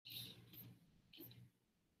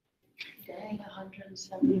saying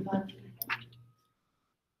 175 people.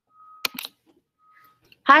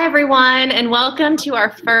 Hi, everyone, and welcome to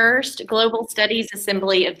our first Global Studies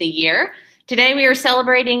Assembly of the year. Today, we are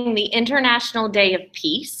celebrating the International Day of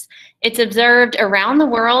Peace. It's observed around the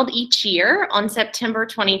world each year on September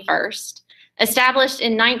 21st. Established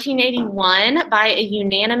in 1981 by a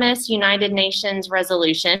unanimous United Nations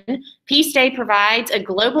resolution, Peace Day provides a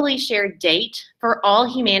globally shared date for all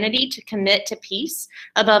humanity to commit to peace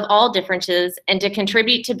above all differences and to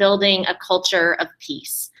contribute to building a culture of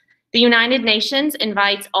peace. The United Nations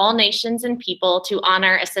invites all nations and people to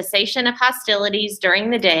honor a cessation of hostilities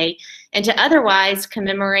during the day and to otherwise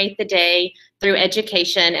commemorate the day through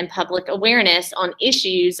education and public awareness on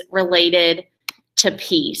issues related to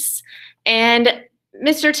peace. And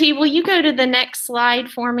Mr. T, will you go to the next slide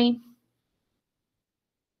for me?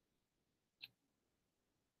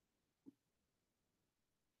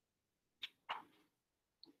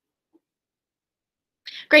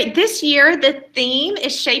 Great. This year, the theme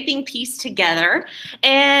is Shaping Peace Together.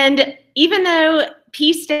 And even though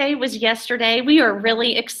Peace Day was yesterday, we are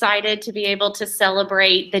really excited to be able to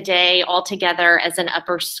celebrate the day all together as an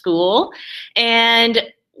upper school. And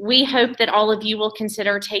we hope that all of you will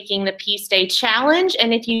consider taking the Peace Day Challenge.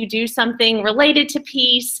 And if you do something related to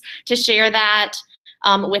peace, to share that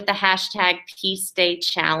with the hashtag Peace Day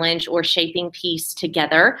Challenge or Shaping Peace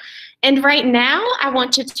Together. And right now, I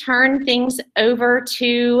want to turn things over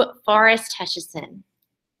to Forrest Hutchison.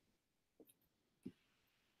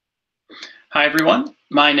 Hi, everyone.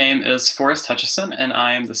 My name is Forrest Hutchison, and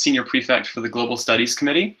I am the Senior Prefect for the Global Studies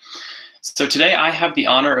Committee. So today I have the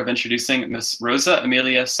honor of introducing Ms. Rosa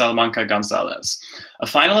Emilia Salamanca Gonzalez. A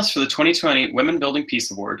finalist for the 2020 Women Building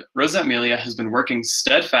Peace Award, Rosa Emilia has been working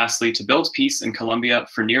steadfastly to build peace in Colombia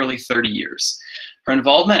for nearly 30 years. Her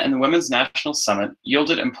involvement in the Women's National Summit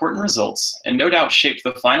yielded important results and no doubt shaped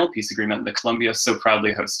the final peace agreement that Colombia so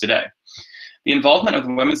proudly hosts today. The involvement of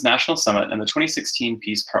the Women's National Summit and the 2016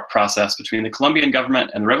 peace process between the Colombian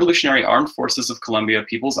government and the Revolutionary Armed Forces of Colombia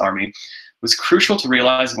People's Army was crucial to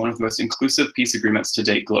realize one of the most inclusive peace agreements to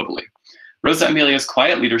date globally. Rosa Emilia's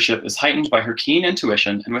quiet leadership is heightened by her keen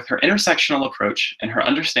intuition, and with her intersectional approach and her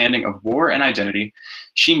understanding of war and identity,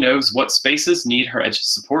 she knows what spaces need her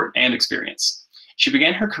support and experience. She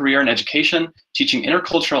began her career in education, teaching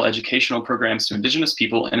intercultural educational programs to Indigenous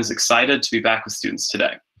people, and is excited to be back with students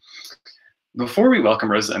today. Before we welcome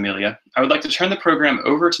Rosa Emilia, I would like to turn the program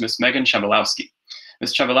over to Ms. Megan Chabalowski.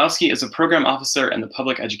 Ms. Chabalowski is a program officer in the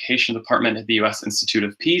Public Education Department at the U.S. Institute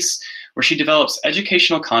of Peace, where she develops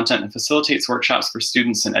educational content and facilitates workshops for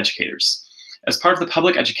students and educators. As part of the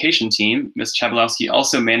public education team, Ms. Chabalowski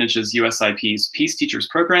also manages USIP's Peace Teachers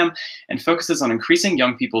program and focuses on increasing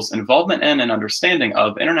young people's involvement in and understanding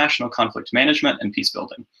of international conflict management and peace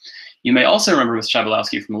building. You may also remember Ms.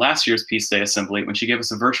 Chabalowski from last year's Peace Day Assembly when she gave us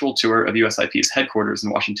a virtual tour of USIP's headquarters in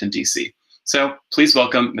Washington, D.C. So please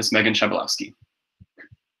welcome Ms. Megan Chabalowski.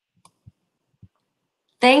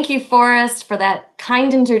 Thank you, Forrest, for that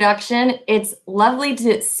kind introduction. It's lovely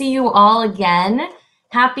to see you all again.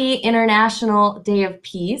 Happy International Day of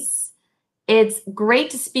Peace. It's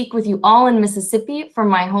great to speak with you all in Mississippi from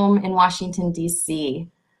my home in Washington, D.C.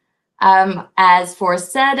 As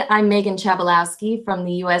Forrest said, I'm Megan Chabalowski from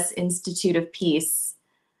the U.S. Institute of Peace.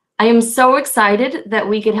 I am so excited that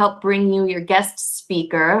we could help bring you your guest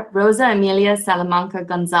speaker, Rosa Emilia Salamanca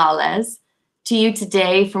Gonzalez, to you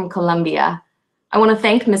today from Colombia. I want to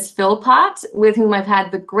thank Ms. Philpott, with whom I've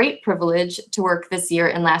had the great privilege to work this year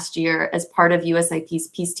and last year as part of USIP's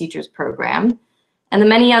Peace Teachers program, and the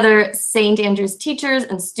many other St. Andrews teachers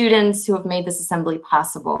and students who have made this assembly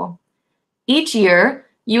possible. Each year,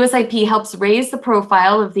 USIP helps raise the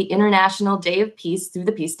profile of the International Day of Peace through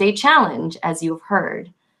the Peace Day Challenge, as you have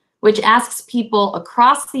heard, which asks people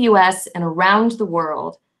across the US and around the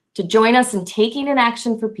world to join us in taking an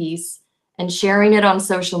action for peace and sharing it on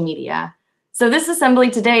social media. So this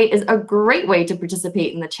assembly today is a great way to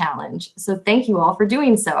participate in the challenge. So thank you all for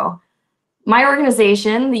doing so. My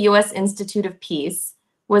organization, the U.S. Institute of Peace,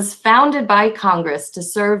 was founded by Congress to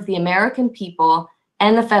serve the American people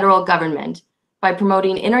and the federal government by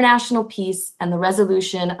promoting international peace and the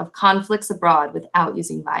resolution of conflicts abroad without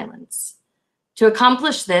using violence. To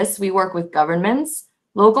accomplish this, we work with governments,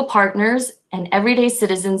 local partners, and everyday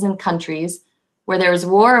citizens in countries where there is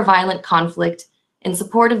war or violent conflict in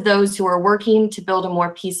support of those who are working to build a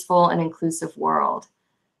more peaceful and inclusive world.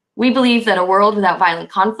 We believe that a world without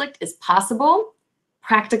violent conflict is possible,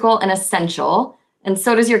 practical, and essential, and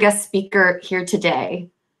so does your guest speaker here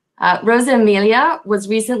today. Rosa Emilia was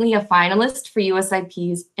recently a finalist for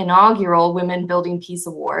USIP's inaugural Women Building Peace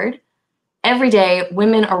Award. Every day,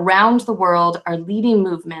 women around the world are leading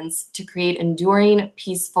movements to create enduring,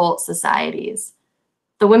 peaceful societies.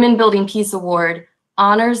 The Women Building Peace Award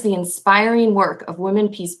honors the inspiring work of women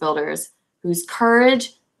peace builders whose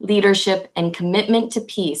courage, leadership, and commitment to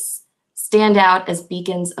peace stand out as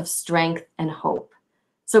beacons of strength and hope.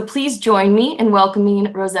 So please join me in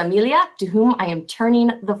welcoming Rosa Emilia, to whom I am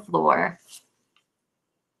turning the floor.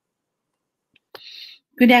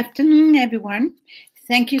 Good afternoon, everyone.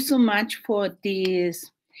 Thank you so much for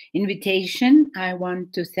this invitation. I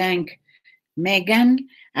want to thank Megan.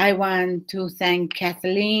 I want to thank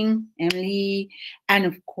Kathleen, Emily, and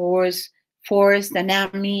of course, Forrest and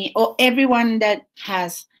Amy, or everyone that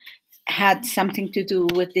has had something to do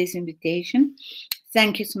with this invitation.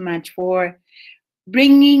 Thank you so much for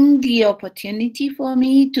bringing the opportunity for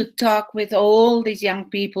me to talk with all these young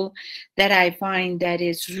people that I find that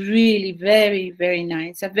is really very, very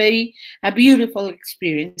nice, a beautiful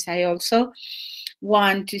experience. I also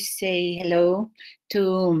want to say hello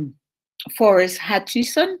to Forrest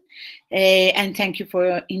Hutchison, and thank you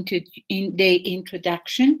for the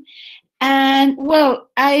introduction. And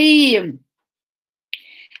well, I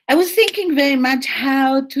was thinking very much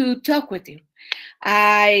how to talk with you.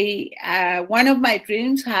 One of my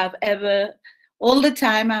dreams have ever, all the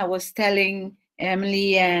time I was telling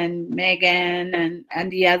Emily and Megan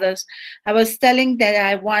and the others, I was telling that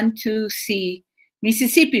I want to see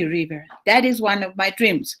Mississippi River. That is one of my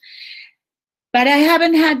dreams. But I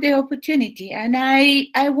haven't had the opportunity, and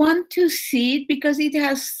I want to see it because it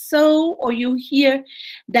has or you hear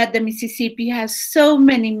that the Mississippi has so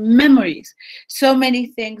many memories, so many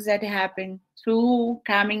things that happen through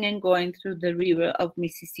coming and going through the river of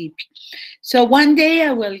Mississippi. So one day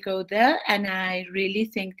I will go there, and I really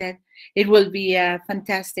think that it will be a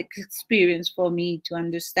fantastic experience for me to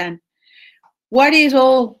understand what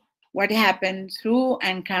happened through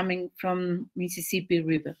and coming from Mississippi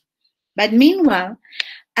River. But meanwhile,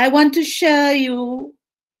 I want to share you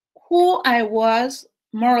who I was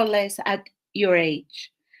more or less at your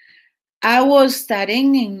age. I was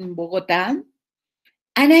studying in Bogota,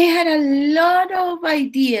 and I had a lot of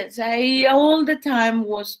ideas. I all the time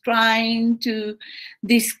was trying to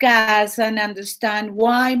discuss and understand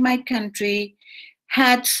why my country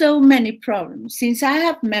had so many problems. Since I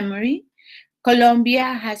have memory, Colombia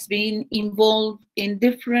has been involved in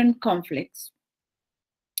different conflicts.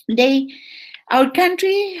 Our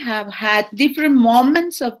country have had different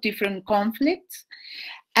moments of different conflicts,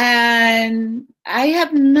 and I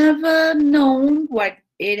have never known what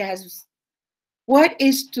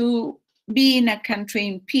is to be in a country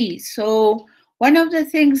in peace. So one of the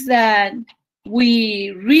things that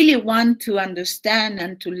we really want to understand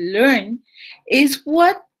and to learn is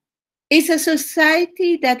what is a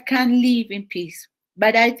society that can live in peace.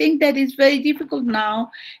 But I think that is very difficult now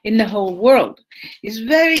in the whole world. It's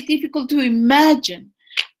very difficult to imagine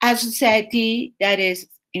a society that is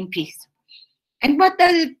in peace. And what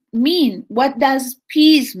does it mean? What does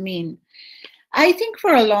peace mean? I think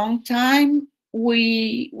for a long time,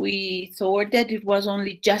 we thought that it was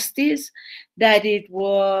only justice, that it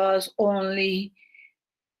was only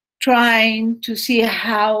trying to see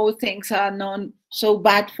how things are not so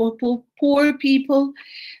bad for poor people.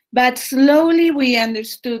 But slowly we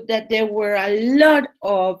understood that there were a lot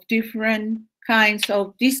of different kinds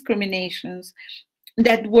of discriminations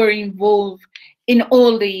that were involved in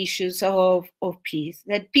all the issues of peace.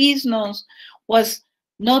 That peace was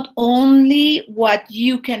not only what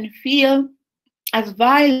you can feel as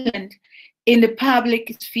violent in the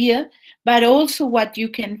public sphere, but also what you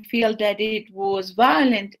can feel that it was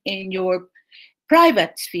violent in your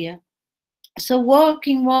private sphere. So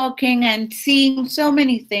walking and seeing so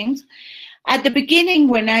many things. At the beginning,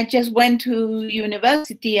 when I just went to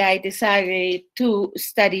university, I decided to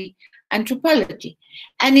study anthropology.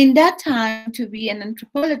 And in that time, to be an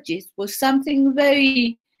anthropologist was something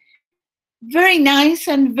very, very nice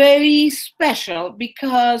and very special,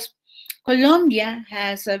 because Colombia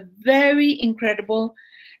has a very incredible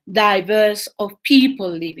diverse of people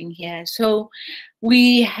living here. So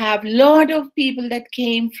we have a lot of people that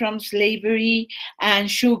came from slavery and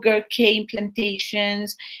sugar cane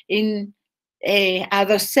plantations in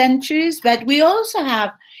other centuries, but we also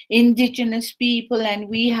have indigenous people, and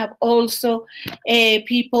we have also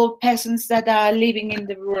peasants that are living in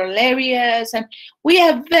the rural areas, and we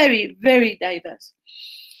are very, very diverse.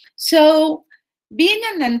 So being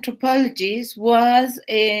an anthropologist was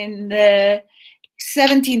in the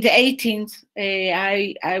 17th, 18th,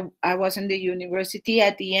 I was in the university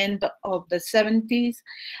at the end of the 70s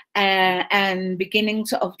and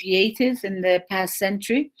beginnings of the 80s in the past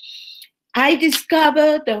century. I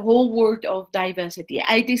discovered the whole world of diversity.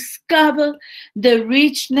 I discovered the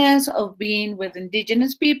richness of being with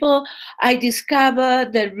indigenous people. I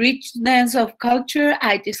discovered the richness of culture.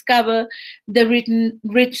 I discovered the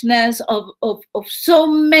richness of so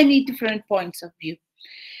many different points of view.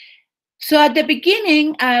 So at the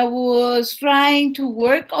beginning, I was trying to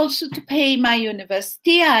work also to pay my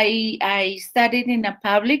university. I studied in a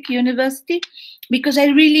public university because I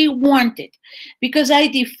really wanted, because I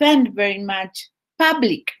defend very much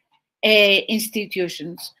public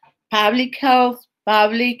institutions, public health,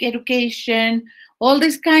 public education, all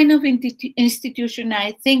this kind of institution.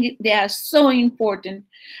 I think they are so important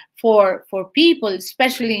for people,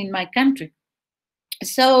 especially in my country.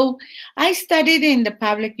 So I studied in the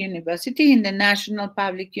public university, in the National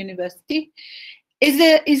Public University.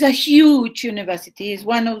 It's a huge university. It's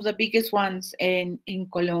one of the biggest ones in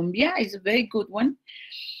Colombia. It's a very good one.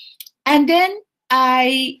 And then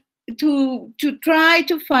to try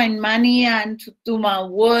to find money and to do my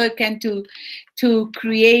work and to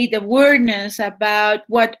create awareness about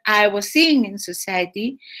what I was seeing in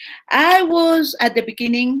society, I was, at the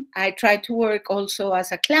beginning, I tried to work also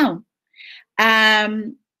as a clown.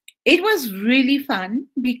 It was really fun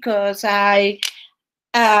because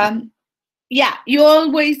you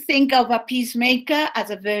always think of a peacemaker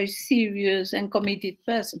as a very serious and committed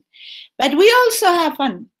person. But we also have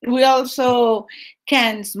fun. We also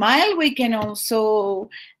can smile. We can also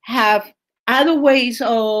have other ways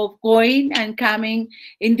of going and coming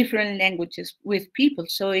in different languages with people.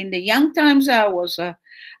 So in the young times, I was a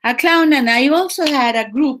clown, and I also had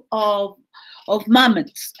a group of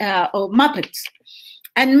Muppets.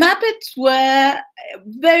 And Muppets were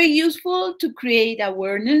very useful to create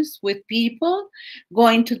awareness with people,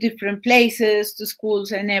 going to different places, to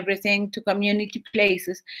schools and everything, to community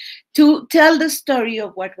places, to tell the story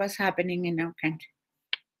of what was happening in our country.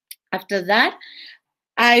 After that,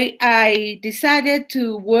 I decided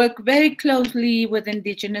to work very closely with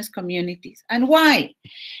indigenous communities. And why?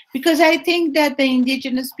 Because I think that the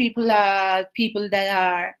indigenous people are people that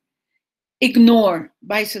are ignored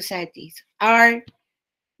by societies.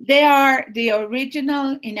 They are the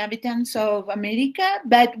original inhabitants of America,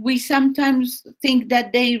 but we sometimes think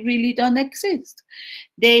that they really don't exist.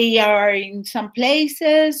 They are in some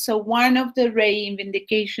places. So one of the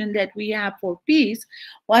reivindications that we have for peace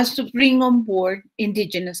was to bring on board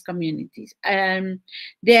indigenous communities. There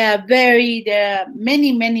are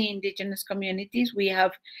many, many indigenous communities. We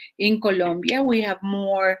have in Colombia, we have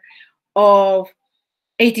more of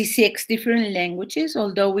 86 different languages,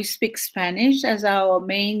 although we speak Spanish as our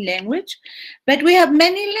main language, but we have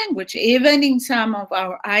many languages. Even in some of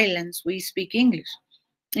our islands, we speak English.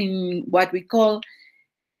 In what we call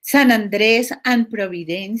San Andrés and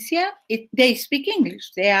Providencia, they speak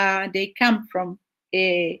English. They come from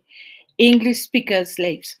English speaker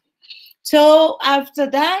slaves. So after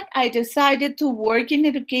that, I decided to work in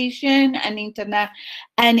education and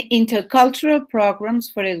intercultural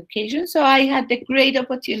programs for education. So I had the great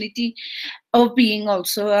opportunity of being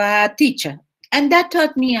also a teacher. And that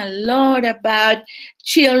taught me a lot about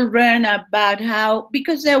children, about how,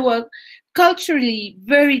 because they were culturally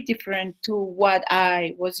very different to what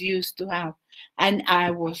I was used to have. And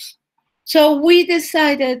so we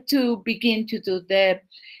decided to begin to do the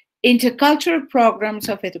intercultural programs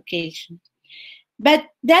of education. But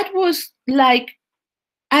that was like,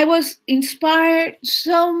 I was inspired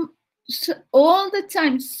all the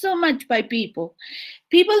time, so much by people.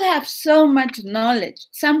 People have so much knowledge.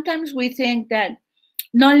 Sometimes we think that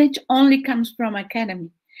knowledge only comes from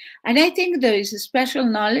academy. And I think there is a special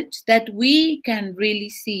knowledge that we can really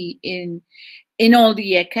see in all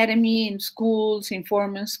the academy, in schools, in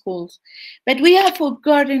formal schools. But we have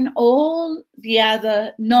forgotten all the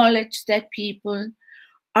other knowledge that people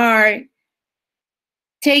are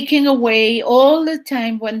taking away all the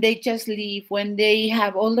time when they just leave, when they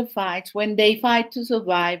have all the fights, when they fight to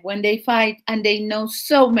survive, when they fight and they know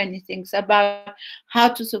so many things about how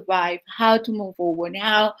to survive, how to move forward,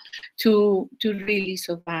 how to really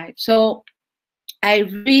survive. So I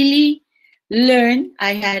really learned.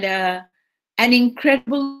 I had an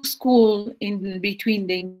incredible school in between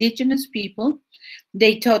the indigenous people.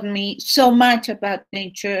 They taught me so much about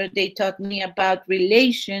nature. They taught me about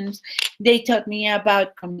relations. They taught me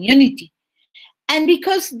about community. And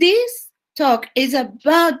because this talk is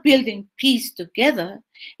about building peace together,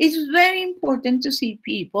 it's very important to see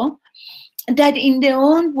people that in their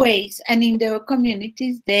own ways and in their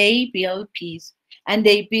communities, they build peace and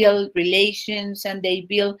they build relations and they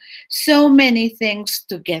build so many things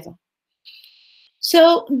together.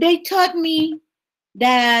 So they taught me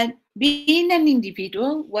that being an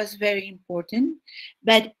individual was very important,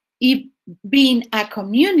 but being a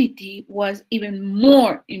community was even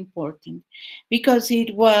more important, because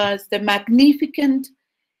it was the magnificent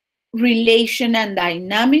relation and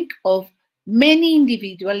dynamic of many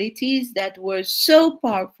individualities that were so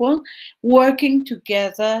powerful, working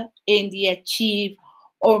together in the achieve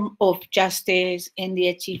of justice, in the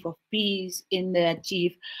achieve of peace, in the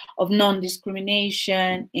achieve of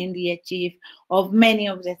non-discrimination, in the achieve of many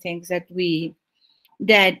of the things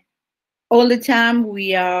that all the time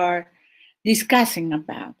we are discussing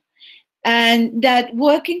about. And that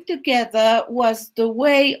working together was the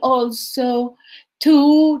way also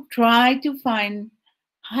to try to find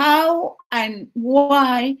how and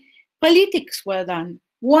why politics were done,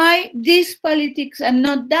 why this politics and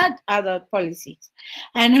not that other policies,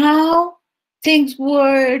 and how things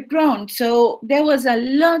were drawn. So there was a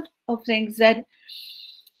lot of things that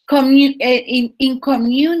in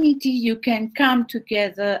community you can come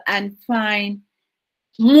together and find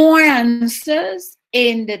more answers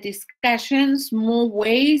in the discussions, more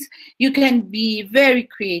ways. You can be very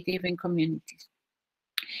creative in communities.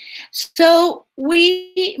 So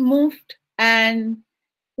we moved, and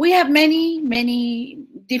we have many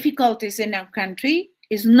difficulties in our country.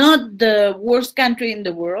 It's not the worst country in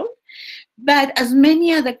the world, but as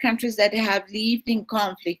many other countries that have lived in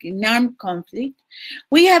conflict, in armed conflict,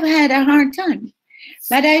 we have had a hard time.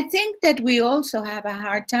 But I think that we also have a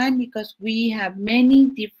hard time because we have many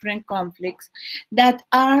different conflicts that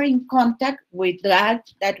are in contact with that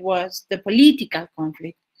was the political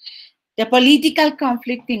conflict. The political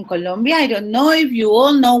conflict in Colombia, I don't know if you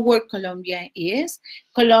all know where Colombia is.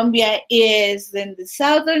 Colombia is in the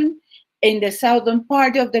southern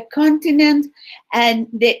part of the continent, and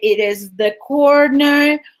it is the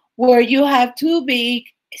corner where you have two big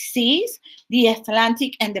seas, the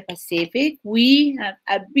Atlantic and the Pacific. We have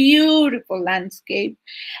a beautiful landscape,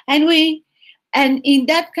 and in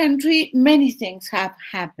that country many things have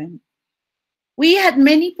happened. We had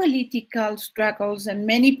many political struggles and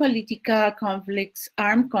many political conflicts,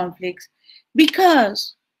 armed conflicts,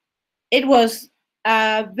 because it was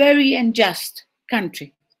a very unjust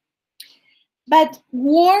country. But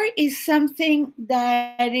war is something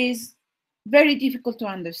that is very difficult to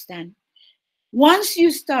understand. Once you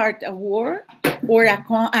start a war or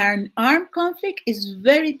an armed conflict, it's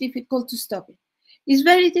very difficult to stop it. It's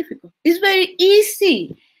very difficult. It's very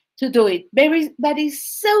easy to do it, but it's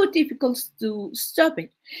so difficult to stop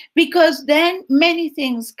it, because then many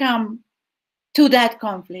things come to that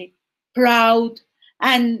conflict. Proud,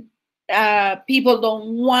 and people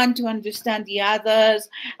don't want to understand the others,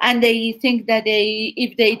 and they think that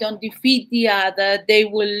if they don't defeat the other, they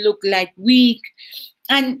will look like weak.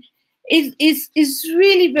 And it's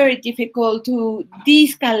really very difficult to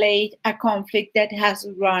de-escalate a conflict that has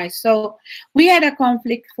arisen. So we had a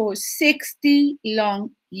conflict for 60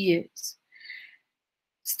 long years.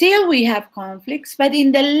 Still we have conflicts, but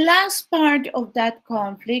in the last part of that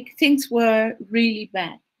conflict, things were really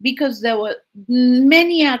bad, because there were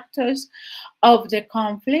many actors of the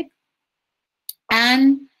conflict,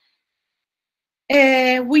 and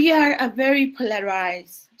we are a very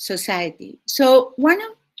polarized society. So one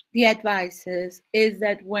of the advices is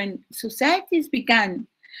that when societies began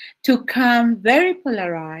to come very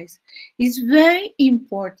polarized, it's very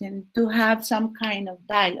important to have some kind of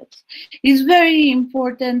dialogue. It's very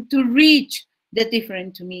important to reach the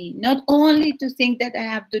different to me, not only to think that I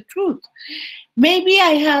have the truth. Maybe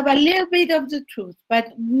I have a little bit of the truth,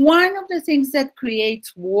 but one of the things that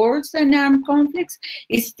creates wars and armed conflicts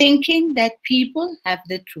is thinking that people have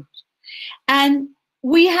the truth. And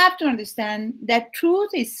we have to understand that truth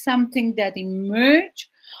is something that emerges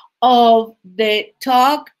of the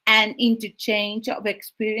talk and interchange of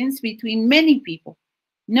experience between many people.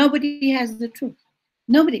 Nobody has the truth.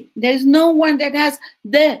 Nobody. There's no one that has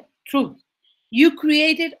the truth. You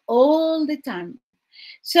create it all the time.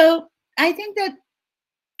 So I think that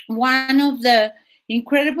one of the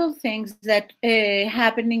incredible things that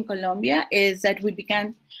happened in Colombia is that we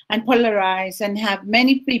began and polarized and have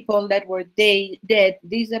many people that were dead,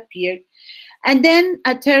 disappeared. And then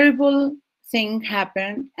a terrible thing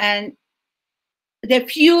happened, and the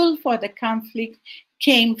fuel for the conflict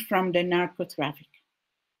came from the narco traffic.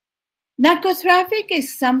 Narco traffic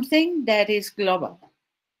is something that is global.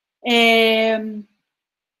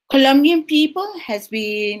 Colombian people have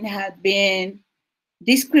been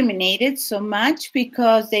discriminated so much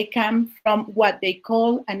because they come from what they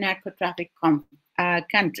call a narco traffic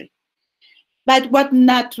country. But what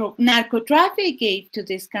narco traffic gave to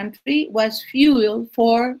this country was fuel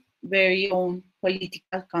for very own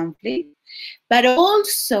political conflict. But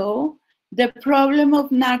also, the problem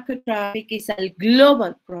of narco traffic is a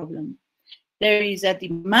global problem. There is a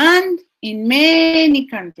demand in many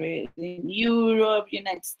countries, in Europe,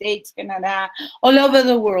 United States, Canada, all over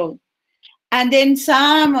the world. And then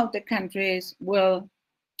some of the countries will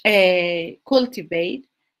cultivate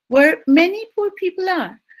where many poor people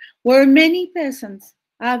are, where many peasants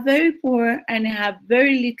are very poor and have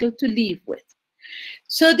very little to live with.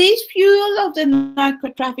 So this fuel of the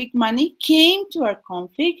narco-traffic money came to our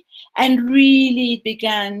conflict and really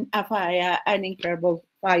began a fire, an incredible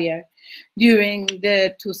fire during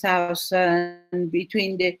the 2000,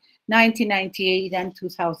 between the 1998 and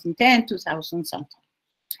 2010, 2000 something.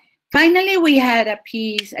 Finally, we had a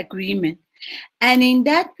peace agreement. And in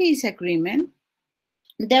that peace agreement,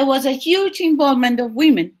 there was a huge involvement of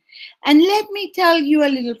women. And let me tell you a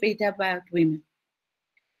little bit about women.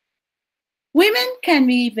 Women can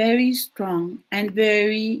be very strong and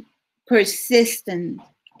very persistent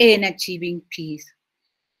in achieving peace.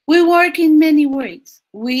 We work in many ways.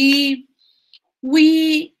 We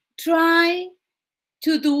try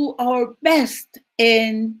to do our best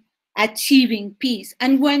in achieving peace.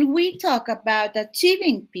 And when we talk about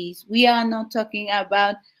achieving peace, we are not talking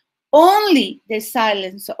about only the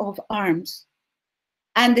silence of arms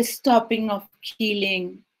and the stopping of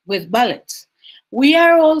killing with bullets. We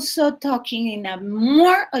are also talking in a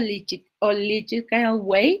more holistic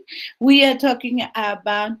way. We are talking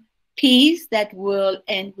about peace that will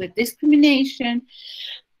end with discrimination,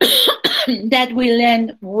 that will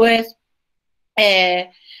end with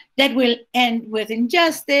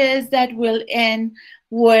injustice, that will end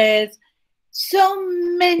with so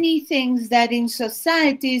many things that in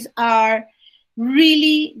societies are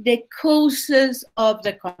really the causes of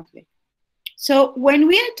the conflict. So when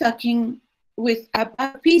we are talking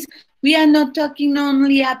about peace, we are not talking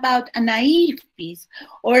only about a naive peace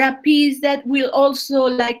or a peace that will also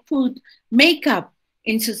like put makeup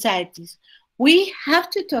in societies. We have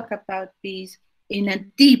to talk about peace in a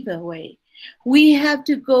deeper way. We have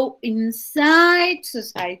to go inside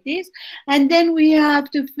societies, and then we have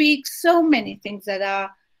to fix so many things that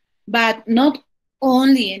are bad, not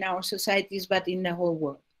only in our societies, but in the whole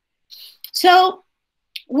world. So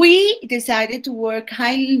we decided to work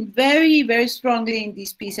very, very strongly in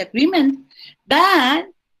this peace agreement, but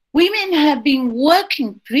women have been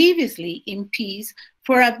working previously in peace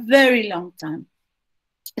for a very long time.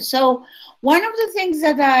 So one of the things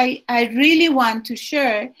that I really want to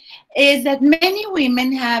share is that many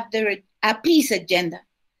women have a peace agenda,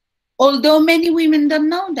 although many women don't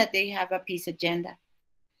know that they have a peace agenda.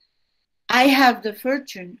 I have the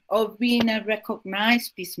fortune of being a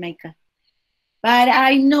recognized peacemaker, but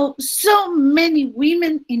I know so many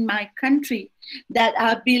women in my country that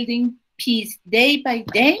are building peace day by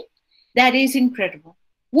day. That is incredible.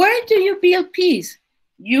 Where do you build peace?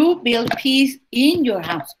 You build peace in your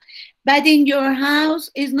house. But in your house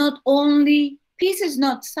is not only, peace is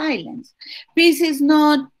not silence. Peace is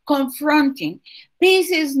not confronting.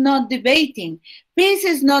 Peace is not debating. Peace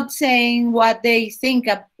is not saying what they think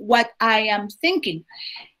of what I am thinking.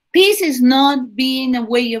 Peace is not being a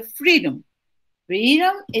way of freedom.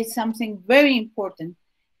 Freedom is something very important,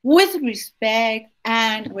 with respect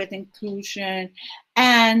and with inclusion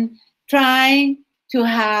and trying to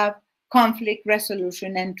have conflict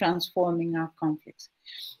resolution and transforming our conflicts.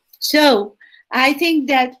 So I think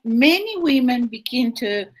that many women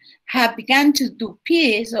have begun to do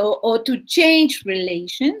peace or to change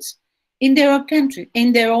relations in their own country,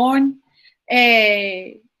 in their own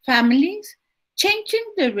families, changing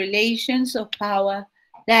the relations of power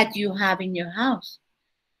that you have in your house.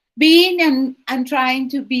 Being and trying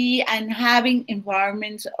to be and having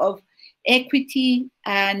environments of equity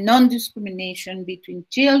and non-discrimination between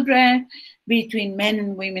children, between men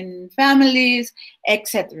and women in families,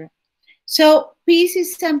 etc. So peace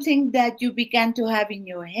is something that you began to have in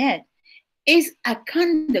your head. It's a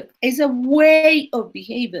conduct, it's a way of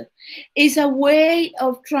behavior, it's a way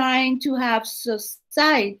of trying to have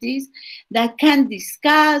societies that can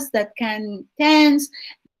discuss, that can tense,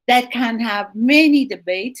 that can have many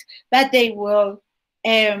debates, but they will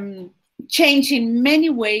change in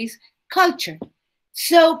many ways culture.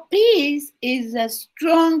 So peace is a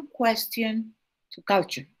strong question to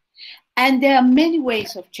culture. And there are many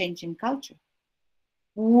ways of changing culture.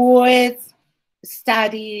 With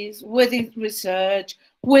studies, with research,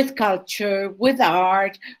 with culture, with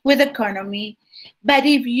art, with economy. But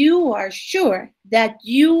if you are sure that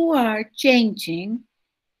you are changing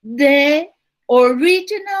the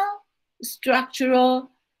original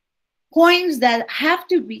structural points that have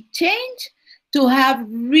to be changed to have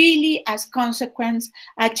really as consequence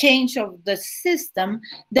a change of the system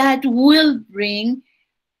that will bring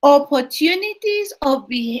opportunities of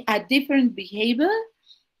a different behavior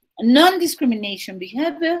non-discrimination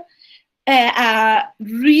behavior, a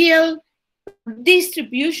real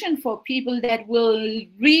distribution for people that will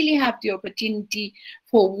really have the opportunity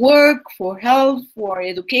for work, for health, for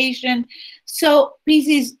education. So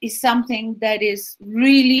peace is something that is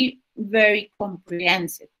really very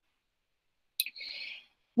comprehensive.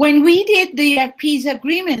 When we did the peace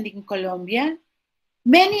agreement in Colombia,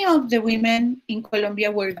 many of the women in Colombia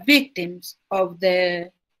were victims of the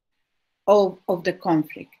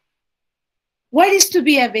conflict. What is to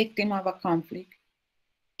be a victim of a conflict?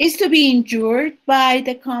 Is to be injured by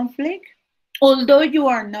the conflict, although you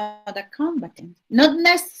are not a combatant. Not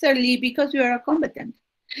necessarily because you are a combatant,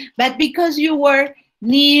 but because you were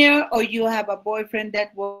near, or you have a boyfriend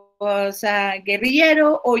that was a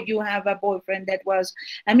guerrillero, or you have a boyfriend that was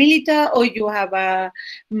a militar, or you have a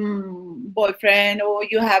boyfriend, or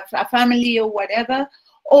you have a family, or whatever,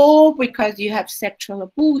 or because you have sexual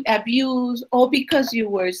abuse, or because you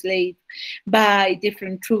were enslaved by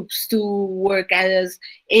different troops to work as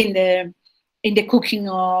in the cooking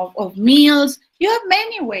of meals. You have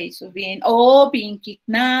many ways of being, or being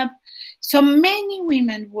kidnapped. So many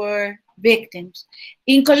women were victims.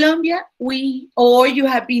 In Colombia, or you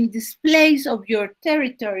have been displaced of your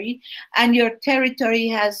territory, and your territory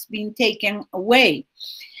has been taken away.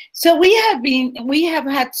 So we have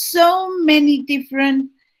had so many different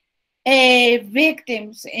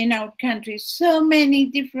victims in our country, so many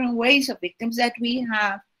different ways of victims, that we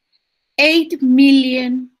have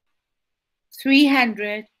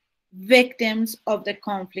 8,300,000 victims of the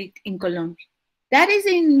conflict in Colombia. That is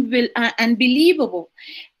unbelievable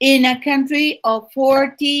in a country of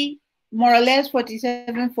 40, more or less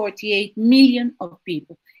 47, 48 million of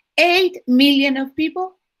people. 8 million of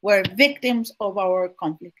people were victims of our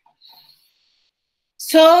conflict.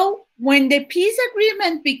 So when the peace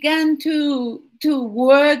agreement began to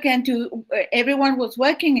work, and everyone was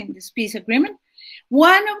working in this peace agreement,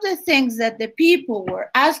 one of the things that the people were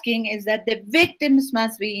asking is that the victims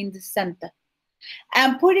must be in the center.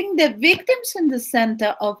 And putting the victims in the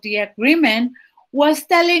center of the agreement was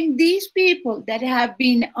telling these people that have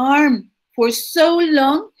been armed for so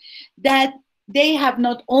long that they have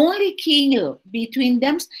not only killed between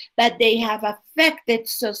them, but they have affected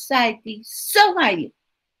society so highly.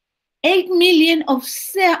 8 million of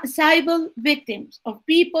civil victims, of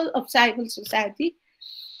people of civil society,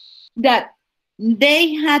 that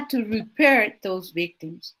they had to repair those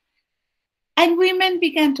victims. And women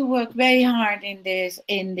began to work very hard in this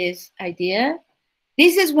idea.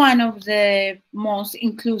 This is one of the most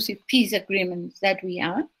inclusive peace agreements that we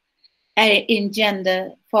have in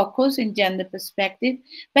gender focus, in gender perspective,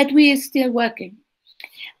 but we are still working.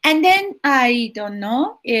 And then I don't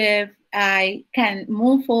know if I can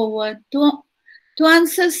move forward to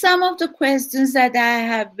answer some of the questions that I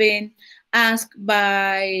have been asked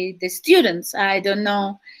by the students. I don't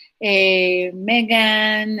know,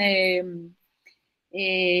 Megan,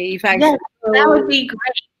 if I... Yes, that would be great.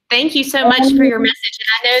 Thank you so much for your message. And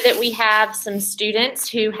I know that we have some students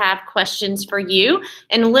who have questions for you.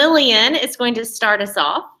 And Lillian is going to start us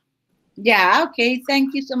off. Yeah, okay.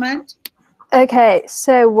 Thank you so much. Okay,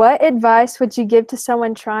 so what advice would you give to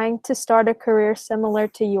someone trying to start a career similar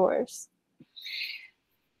to yours?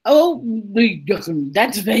 Oh,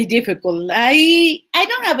 that's very difficult. I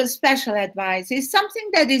don't have a special advice. It's something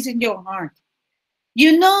that is in your heart.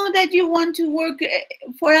 You know that you want to work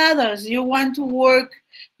for others. You want to work,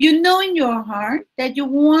 you know in your heart that you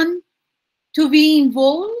want to be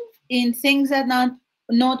involved in things that are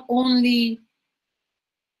not only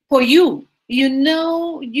for you. You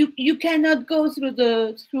know, you cannot go through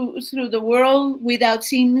the world without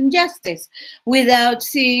seeing injustice, without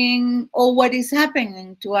seeing what is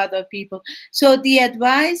happening to other people. So the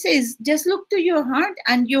advice is just look to your heart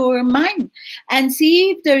and your mind and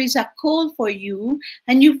see if there is a call for you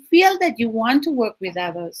and you feel that you want to work with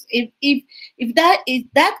others. If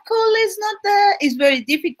that call is not there, it's very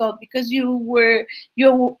difficult, because you will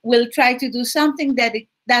try to do something that it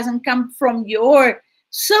doesn't come from your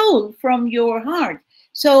soul, from your heart.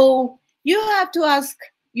 So you have to ask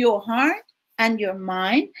your heart and your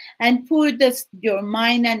mind and put your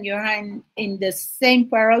mind and your hand in the same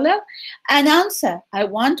parallel and answer, I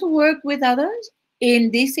want to work with others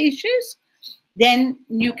in these issues. Then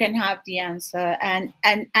you can have the answer, and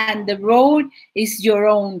the road is your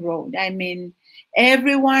own road. I mean,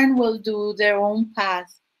 everyone will do their own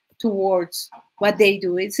path towards what they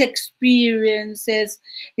do. It's experiences,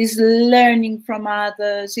 it's learning from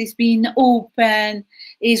others, it's being open,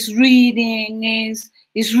 it's reading,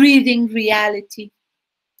 it's reading reality.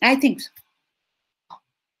 I think so.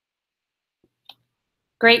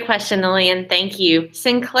 Great question, Lillian. Thank you.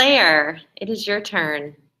 Sinclair, it is your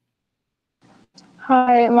turn.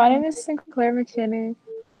 Hi, my name is Sinclair McKinney.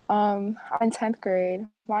 I'm in 10th grade.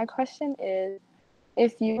 My question is,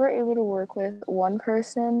 if you were able to work with one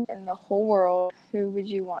person in the whole world, who would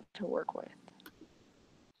you want to work with?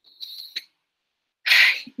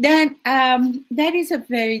 That is a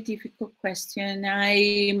very difficult question.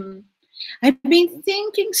 I've been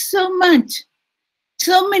thinking so much.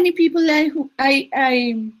 So many people I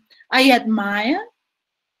admire.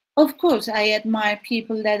 Of course, I admire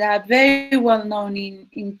people that are very well known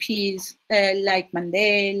in peace, like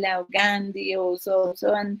Mandela or Gandhi also,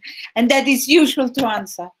 and that is usual to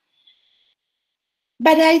answer.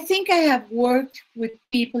 But I think I have worked with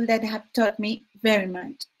people that have taught me very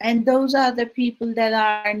much, and those are the people that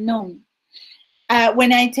are known.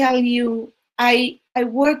 When I tell you, I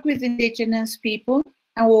work with indigenous people,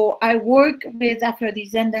 or I work with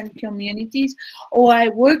Afro-descendant communities, or I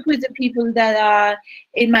work with the people that are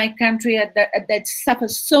in my country that suffer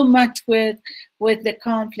so much with the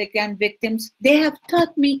conflict and victims. They have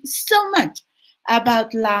taught me so much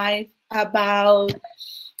about life, about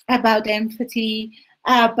empathy,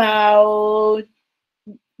 about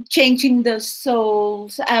changing the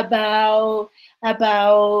souls, about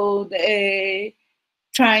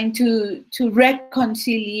trying to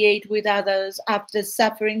reconciliate with others after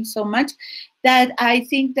suffering so much, that I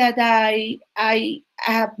think that I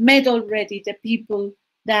have met already the people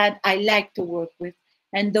that I like to work with,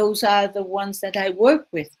 and those are the ones that I work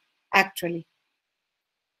with, actually.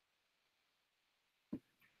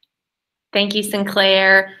 Thank you,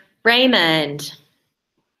 Sinclair. Raymond.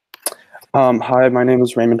 Hi, my name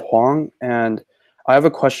is Raymond Huang, and I have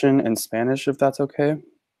a question in Spanish, if that's okay.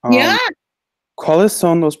 Yeah. ¿Cuáles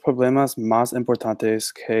son los problemas más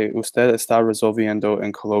importantes que usted está resolviendo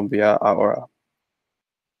en Colombia ahora?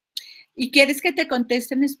 ¿Y quieres que te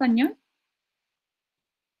conteste en español?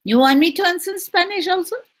 You want me to answer in Spanish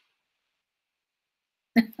also?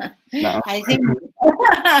 No. I think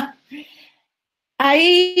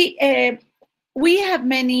we have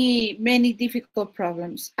many difficult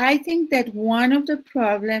problems. I think that one of the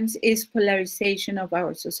problems is polarization of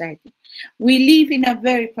our society. We live in a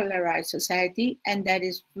very polarized society, and that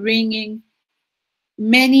is bringing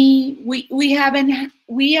many. We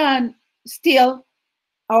are still.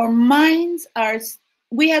 Our minds are.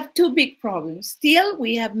 We have two big problems. Still,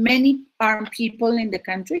 we have many armed people in the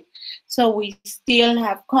country. So we still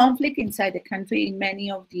have conflict inside the country in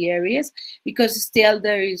many of the areas, because still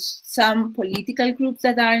there is some political groups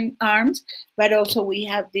that are in arms, but also we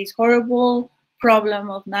have this horrible problem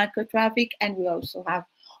of narco traffic, and we also have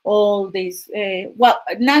all this,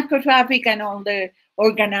 narco traffic and all the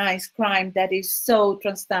organized crime that is so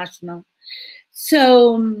transnational.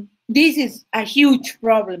 So this is a huge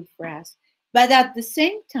problem for us. But at the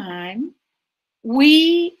same time,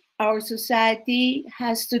 our society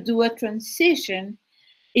has to do a transition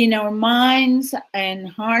in our minds and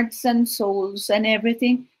hearts and souls and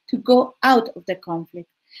everything to go out of the conflict.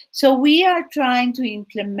 So we are trying to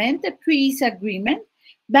implement the peace agreement,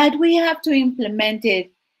 but we have to implement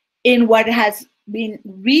it in what has been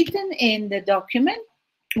written in the document,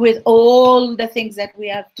 with all the things that we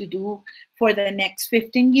have to do for the next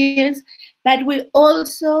 15 years, but we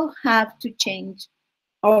also have to change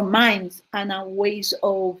our minds and our ways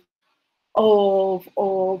of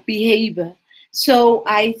behavior. So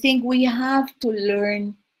I think we have to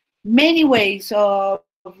learn many ways of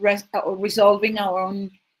resolving our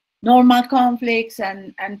own normal conflicts,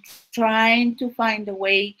 and trying to find a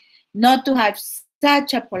way not to have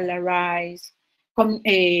such a polarized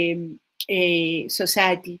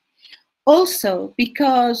society. Also,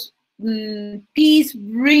 because peace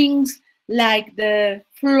brings like the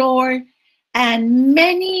floor, and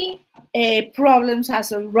many problems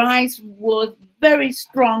has arisen with very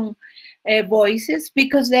strong voices,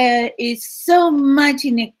 because there is so much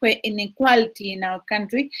inequality in our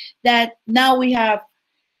country that now we have.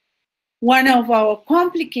 One of our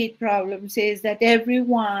complicated problems is that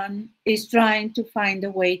everyone is trying to find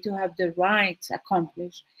a way to have the rights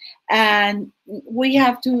accomplished. And we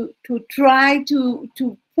have to try to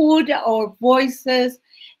put our voices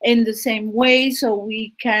in the same way, so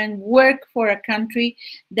we can work for a country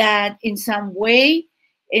that in some way,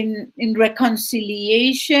 in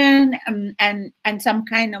reconciliation and some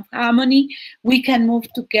kind of harmony, we can move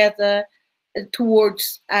together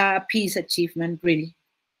towards peace achievement, really.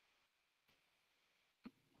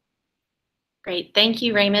 Great. Thank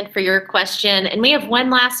you, Raymond, for your question. And we have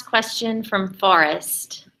one last question from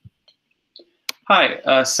Forrest.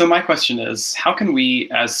 Hi. So my question is, how can we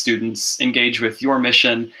as students engage with your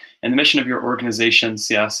mission and the mission of your organization,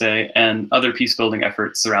 CIASE, and other peace-building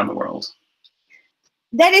efforts around the world?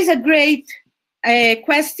 That is a great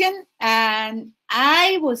question. And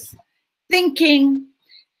I was thinking,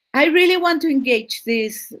 I really want to engage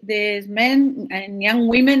these men and young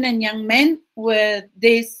women and young men with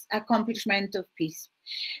this accomplishment of peace.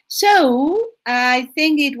 So I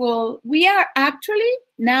think we are actually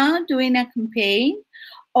now doing a campaign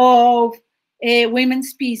of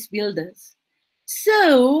women's peace builders.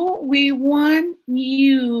 So we want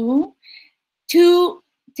you to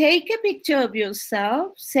take a picture of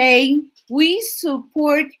yourself saying, we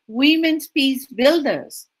support women's peace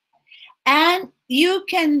builders. And you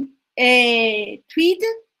can tweet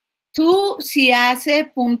to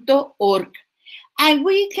siase.org. And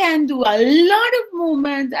we can do a lot of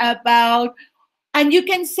movement about, and you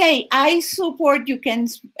can say, I support, you can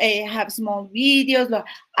have small videos,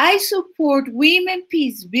 I support women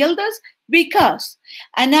peace builders because,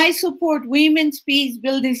 and I support women's peace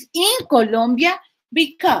builders in Colombia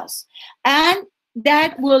because, and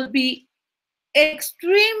that will be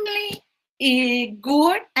extremely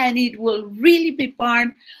good, and it will really be part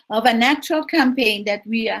of an actual campaign that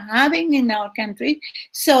we are having in our country.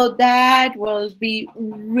 So that will be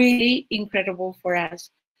really incredible for us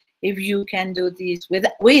if you can do this with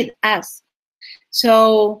us.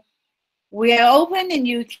 So we are open, and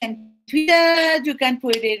you can tweet it, you can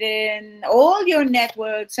put it in all your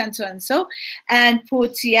networks and so and so, and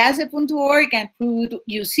put siase.org and put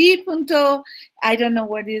USIP. I don't know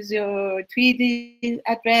what is your tweet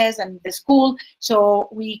address and the school, so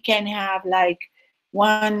we can have like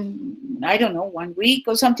one week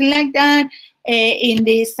or something like that in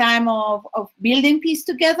this time of building peace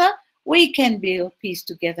together. We can build peace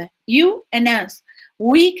together, you and us.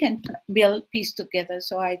 We can build peace together.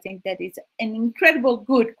 So I think that is an incredible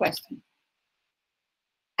good question.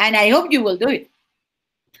 And I hope you will do it.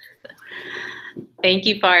 Thank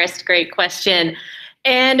you, Forrest. Great question.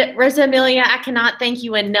 And Rosa Emilia, I cannot thank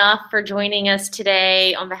you enough for joining us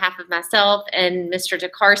today on behalf of myself and Mr.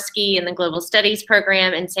 Tokarski and the Global Studies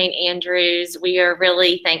Program in St. Andrews. We are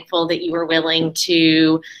really thankful that you were willing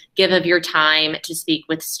to give of your time to speak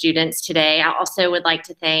with students today. I also would like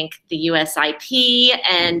to thank the USIP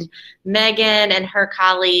and Megan and her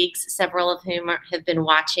colleagues, several of whom have been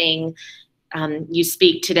watching you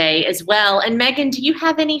speak today as well. And Megan, do you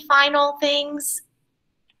have any final things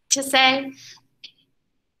to say?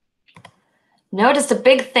 No, just a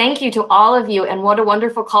big thank you to all of you, and what a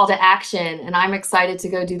wonderful call to action. And I'm excited to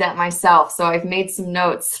go do that myself. So I've made some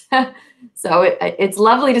notes. So it's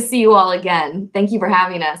lovely to see you all again. Thank you for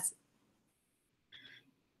having us.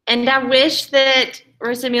 And I wish that,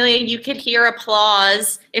 Rosa Emilia, you could hear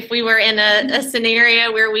applause if we were in a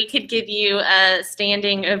scenario where we could give you a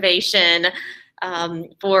standing ovation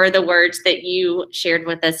for the words that you shared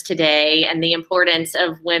with us today and the importance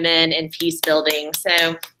of women in peace building.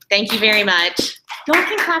 So thank you very much. Y'all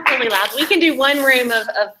can clap really loud. We can do one room of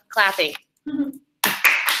clapping.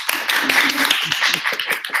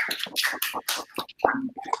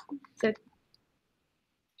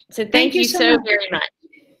 So thank you so very much.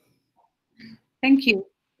 Thank you.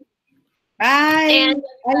 Bye. And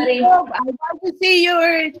I want to see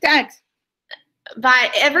your text. By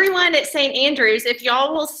everyone at St. Andrews, if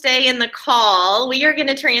y'all will stay in the call, we are going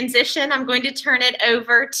to transition. I'm going to turn it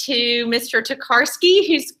over to Mr. Tokarski,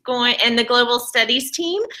 who's going, and the Global Studies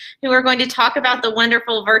team, who are going to talk about the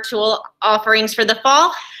wonderful virtual offerings for the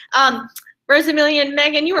fall. Rosa Emilia and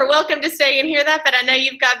Megan, you are welcome to stay and hear that, but I know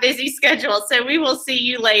you've got busy schedules, so we will see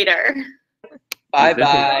you later.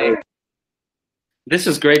 Bye-bye. This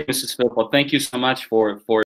is great, Mrs. Philpott. Thank you so much for